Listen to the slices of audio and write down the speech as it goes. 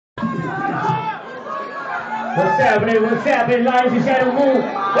What's happening, ladies and gentlemen?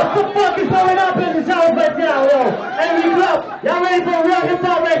 What the fuck is going up in this house right now, yo? Envieclub, y'all ready for real hip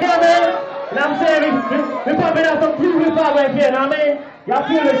hop right here, man? And I'm saying, we're pumping out some true hip hop right here, know what I mean? Y'all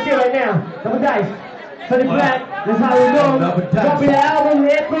feel this shit right now. Double dice. So the black, that's how we go. Dropping the album in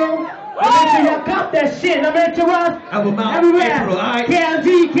April. I make sure y'all cop that shit. I make sure us everywhere.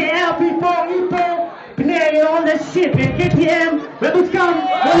 KLG, KL, people. Canadian, all that shit, man. KTM, Rebels come.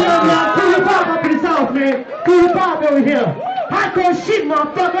 One love, y'all. Cool hip hop up in this house, man. Cool hip hop over here. Hardcore shit,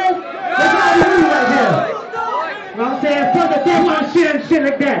 motherfuckers. That's how we do right here. You know what I'm saying? Fuck the thing on shit and shit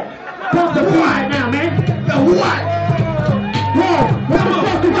like that. Pump the beat right now, man. The what? Whoa, what the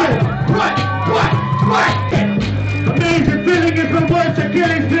fuck is this? What? Amazing feeling is from words to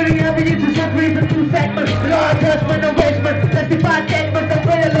killing, splitting every inch of separate for 2 segments. Law adjustment, arrangement, testify statements, I'm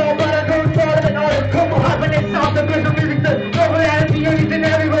pretty low, but I don't solve it in order. Come on, hopping in soft, the rhythm music, the reality, anything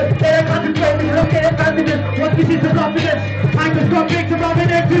everywhere. They are concentrating, look at advantages. What this is the confidence. Microscopic,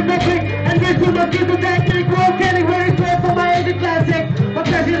 surrounding exit, nothing. And this will not give the technique. Roll getting very close for my Asian classic. My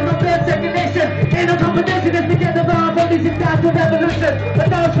pleasure is my blood circulation. Ain't no competition, it's together, but all these guys to revolution. But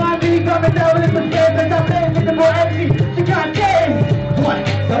those trying to be coming down with the game, and I'm playing with the more energy. She can't change. What?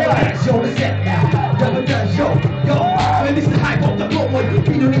 Double dance, yo, the set now. Double dance, yo. Man, this is the hype of the moment.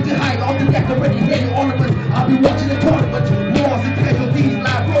 We don't need to hide all the deck already. Ready ornaments. I'll be watching the tournament. Wars and casualties,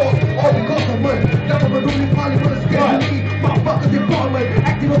 live roars, all because of money. Government ruling parliament, scarcity. Motherfuckers in parliament,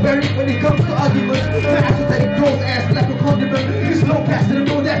 acting very when it comes to arguments. Fast to take those ass like a condiment. It's low past to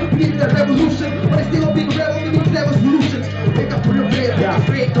know that we need the revolution. But it's still a big rebel, we need to have solutions. Wake up for your bed,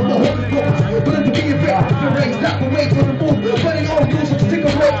 straight, no more hocus pocus. Willing to be a vet, the race, not the race on the move. Running all rules of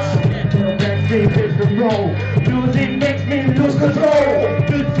cigarettes. Backstage is the roll. Music makes me lose control.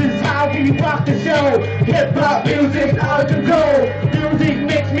 This is how we rock the show. Hip hop music out of control. Music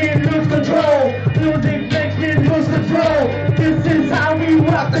makes me lose control. Music makes me lose control. This is how we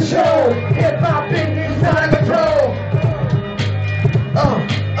rock the show. Hip hop is out of control.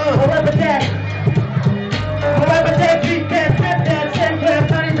 However that we can't flip that same class,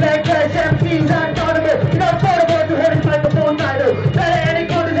 honey black trash, MCs unaudible. You know, affordable to hear this microphone title. Better any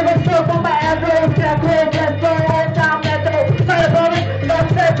corners of a stroke on my afro, jack roll, blast flow, all down that door. Sorry about it, not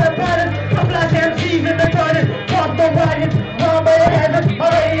set the pattern. I'm black MCs in the garden, cross the wagon, run by heaven.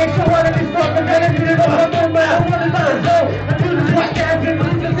 Already extra one of these fuckers, and it's in the room, but I want to let it go. I do this like that, and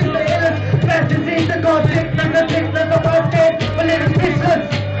this is the illness. Best disease, the god sickness, the sickness of our state, but it is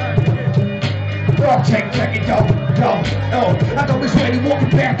speechless. Check it, yo. I got this ready walking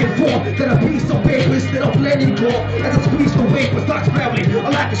back and forth. Then a piece of paper instead of letting go. As I squeeze the vapor starts traveling, I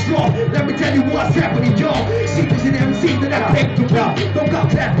like a straw. Let me tell you what's happening, y'all. Secrets in MC that I beg to read. Don't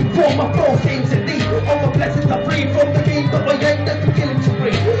got that before my flow seems in need. All my blessings are free from the need, but my ain't that's the killing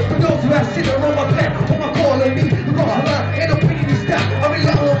spree. For those who have sit on my plan, on my call on me, the cross the line, ain't no pity to stop. I'm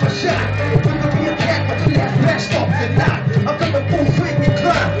relying on my shot. You can be attacked, but the last match stops and not. I'm coming full swing and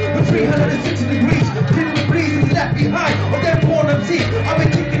climb with 360 degrees. Till the breeze is left behind. On that born of tea, I've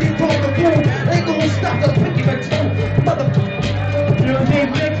been kicking it from the boom. Ain't gonna stop the picking the toe. Motherfucker. Music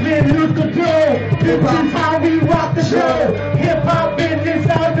makes me lose control. This is how we rock the show. Hip hop business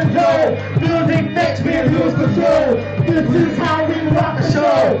out of control. Music makes me lose control. This is how we rock the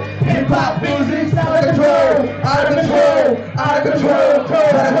show. Hip hop music's out of control. Out of control. Out of control.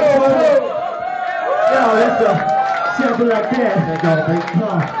 Yo, that's a simple like that.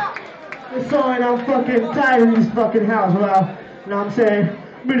 This song, I'm fucking tired of this fucking house, well, you know what I'm saying?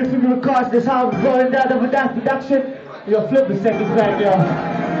 Beautiful cars, this house is rolling down over that production. Yo, flip the seconds back, yo.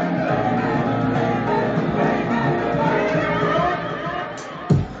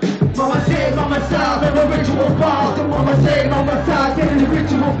 Mama say, mama side, in the ritual bars. The mama say, mama side, in the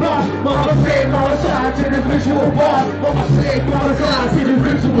ritual bars. Mama say, mama side, in the ritual bars. Mama say, mama side, in the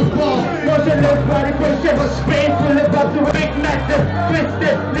ritual bars. Once a little body question, but space will live up to a big method.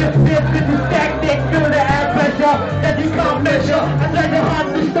 Twisted, lifted, this is stagnant. Feel the air pressure that you can't measure. I try to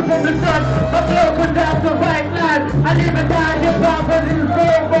hunt this stuff from the sun. My flow comes down the right line. I live and die, hip hop, but this is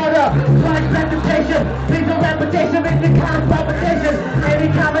cold water. Like reputation, please no reputation, make the kind of palpitation. Any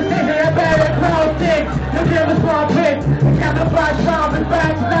conversation. I better crowd things. You give us small tricks. The camouflage bomb is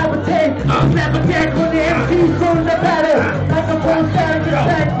back to sabotage. Sabotage when the MC's from the battle. Like a full static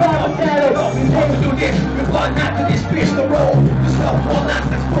attack from the shadow. We want to do this, we want not to this bitch the road. The stuff all not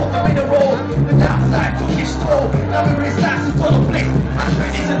that's broken in the road. The dark side took his toll. Now we reside to total place. I turn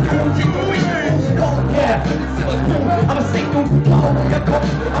this into a situation. cold, yeah. I'ma sing you,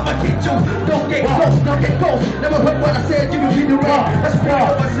 I'ma get you. Don't get close, don't get close. Never heard what I said, you will be the right. That's why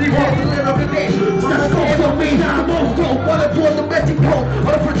I was sleeping a little bit late. That's cold for me, the most dope. What I pour the magic code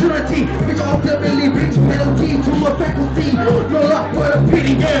of fraternity, which ultimately brings penalty to my faculty. No luck, what a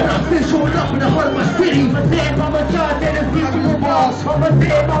pity. I'm still showing up in the heart of my city. I'm a dead mama side, then it's ritual boss. I'm a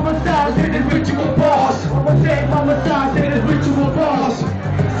dead mama side, then it's ritual boss. I'm a dead mama side, then it's ritual boss.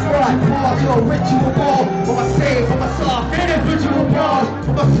 Pause, yo, ritual ball. I'ma save, I'ma soft. Then it's ritual boss.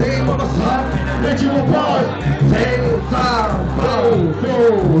 I'ma save, I'ma soft. Ritual boss. Save, time, Go.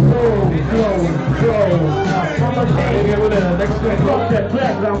 I'm a dead with a next track. Drop that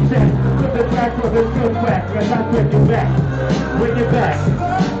track, I'm saying. Put the track for the good track. Yes, I bring you back. Bring it back.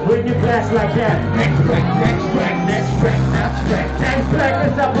 Bring it back like that. next track, next track, next track, next track. Next track,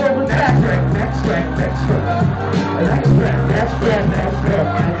 let's up over that. Next track, next track.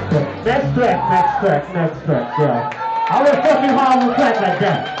 Next track, yeah. I was fucking hard on track like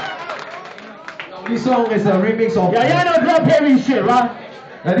that. This song is a remix of. Yeah, y'all know drop heavy shit, right?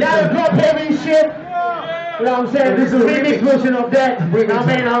 Y'all know drop heavy shit. You know what I'm saying? This is a remix version of that. I mean,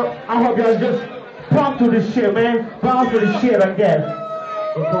 I hope y'all just pump to this shit, man. Pump to this shit like that.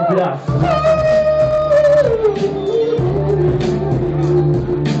 Pump it up.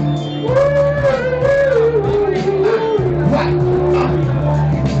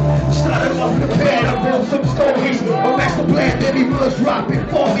 Started off in the bed, I wrote some stories. A master plan, then he was dropping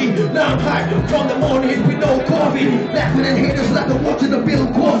for me. Now I'm high from the morning with no coffee. Laughing at haters like I'm watching the Bill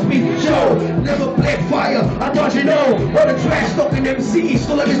Cosby show. Never played fire, I thought you know. All the trash talking MCs,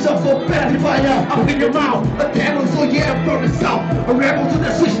 so let me suffer bad fire. Up in your mouth, a devil, so yeah, I'm burning south. A rebel to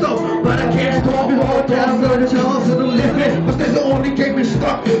the system, but I can't talk before down the chance of the living. But there's the only game is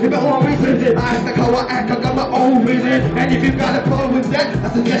stuck in my own reason. I act like how I act, I got my own reason. And if you got a problem with that,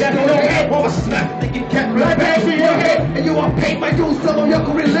 I suggest go ahead. Or a slap, thinking can't right back to your head. And you are paid my dues, some of y'all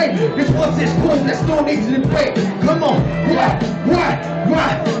can relate. This was this cool, there's no need to debate. Come on, what?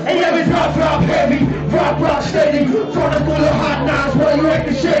 And yeah, we drop heavy, rock steady. Trying to pull the hot knives while you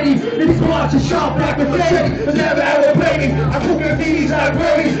acting shady. These parts are sharp like a machete. But never ever play me. I cook your these like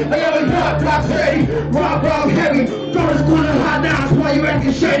gravy. And yeah, we rock steady, rock heavy. Trying to pull the hot knives while you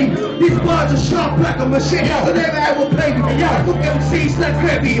acting shady. These parts are sharp like a machete. But never ever play me. And yeah, I cook MCs like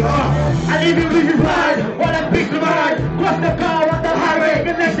gravy, I leave you with your ride while I pick the ride. Cross the car on the highway,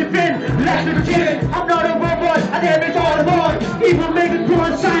 connect the pin, last to the chin. I'm not a robot, I damage all the more. People make it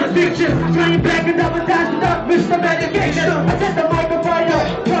through science fiction. Trying back and up and down without Mr. Medication. I set the microphone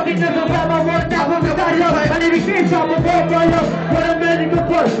up, talking to the rap, I want that from the side up. My name is James, I'm a warrior. What a medical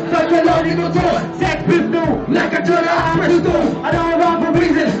force, psychological tour. Sex pistol, like a driller, I'm pistol. I don't run for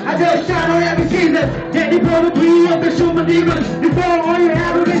reason, I just shine on every season. Then you blow the queen of the human demons. Before all you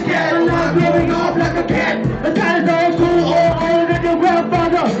have is cat, and I'm blowing off like a cat. The time is old school, older than your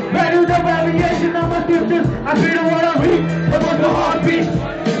grandfather. Ready to the variation of my scriptures. I feel the one I read, but what's the heartbeat?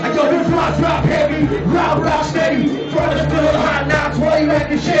 I go to drop heavy, rock steady. Trying to pull the hot knocks while you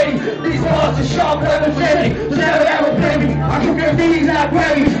acting shady. These bars are sharp like a machete, so never ever play me. I can get these like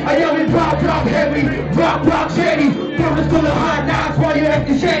gravy. I yell me drop heavy, rock steady. Trying to pull the hot knocks while you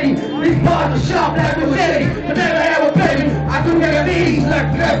acting shady. These bars are sharp like a machete, so never ever play me. I can get these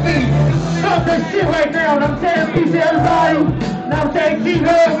like gravy. Stop that shit right now, and I'm saying peace to everybody. Now I'm saying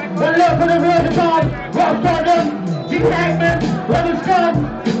zero, one love for the real divine. Rock Stardom, G-Hackman, Rebel Scum.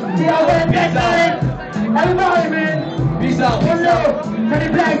 See how we're back on it. Everybody, man. Peace out. One love.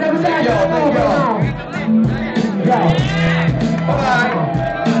 Teddy Black, never back. Yo.